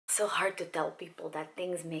so hard to tell people that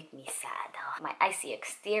things make me sad. My icy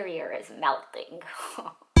exterior is melting.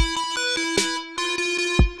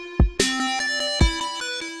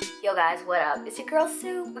 Yo guys, what up? It's your girl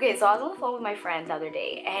Sue. Okay, so I was on the phone with my friend the other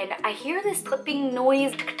day and I hear this clipping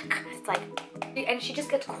noise. It's like, and she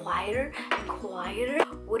just gets quieter and quieter.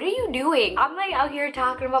 What are you doing? I'm like out here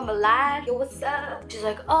talking about my life. Yo, what's up? She's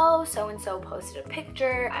like, oh, so-and-so posted a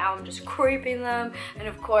picture. I'm just creeping them. And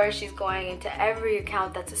of course, she's going into every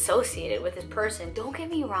account that's associated with this person. Don't get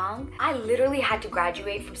me wrong. I literally had to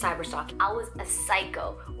graduate from cyberstalking. I was a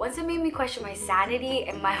psycho. Once it made me question my sanity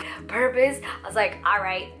and my purpose, I was like, all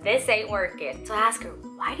right, this ain't working. So I asked her,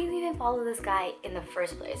 why do you even follow this guy in the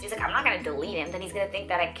first place? She's like, I'm not gonna delete him. Then he's gonna think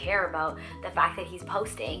that I care about the fact that he's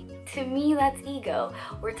posting. To me, that's ego.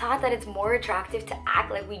 We're taught that it's more attractive to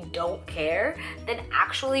act like we don't care than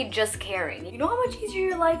actually just caring. You know how much easier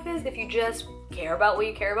your life is if you just care about what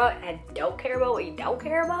you care about and don't care about what you don't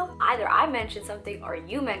care about? Either I mentioned something or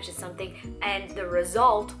you mentioned something and the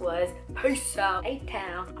result was peace out,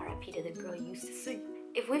 A-Town. R.I.P. to the girl you used to sing.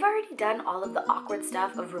 If we've already done all of the awkward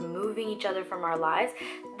stuff of removing each other from our lives,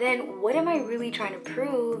 then what am I really trying to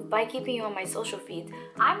prove by keeping you on my social feeds?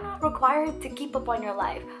 I'm not required to keep up on your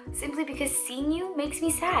life simply because seeing you makes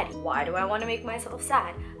me sad. Why do I want to make myself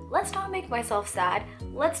sad? Let's not make myself sad.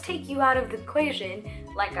 Let's take you out of the equation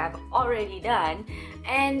like I've already done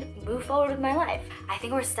and move forward with my life. I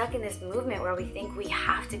think we're stuck in this movement where we think we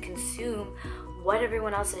have to consume what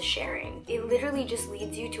everyone else is sharing. It literally just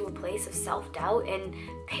leads you to a place of self-doubt and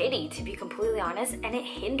pity, to be completely honest, and it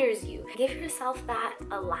hinders you. Give yourself that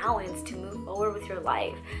allowance to move forward with your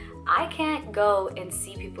life. I can't go and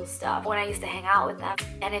see people's stuff when I used to hang out with them,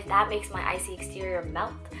 and if that makes my icy exterior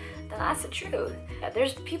melt, then that's the truth.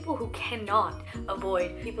 There's people who cannot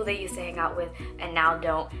avoid people they used to hang out with and now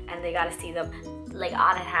don't, and they gotta see them like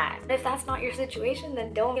on at hand. If that's not your situation,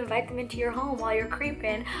 then don't invite them into your home while you're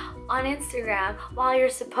creeping on Instagram while you're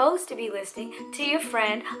supposed to be listening to your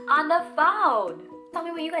friend on the phone. Tell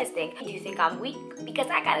me what you guys think. Do you think I'm weak? Because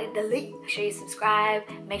I gotta delete. Make sure you subscribe,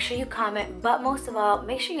 make sure you comment, but most of all,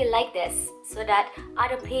 make sure you like this so that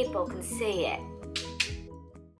other people can see it.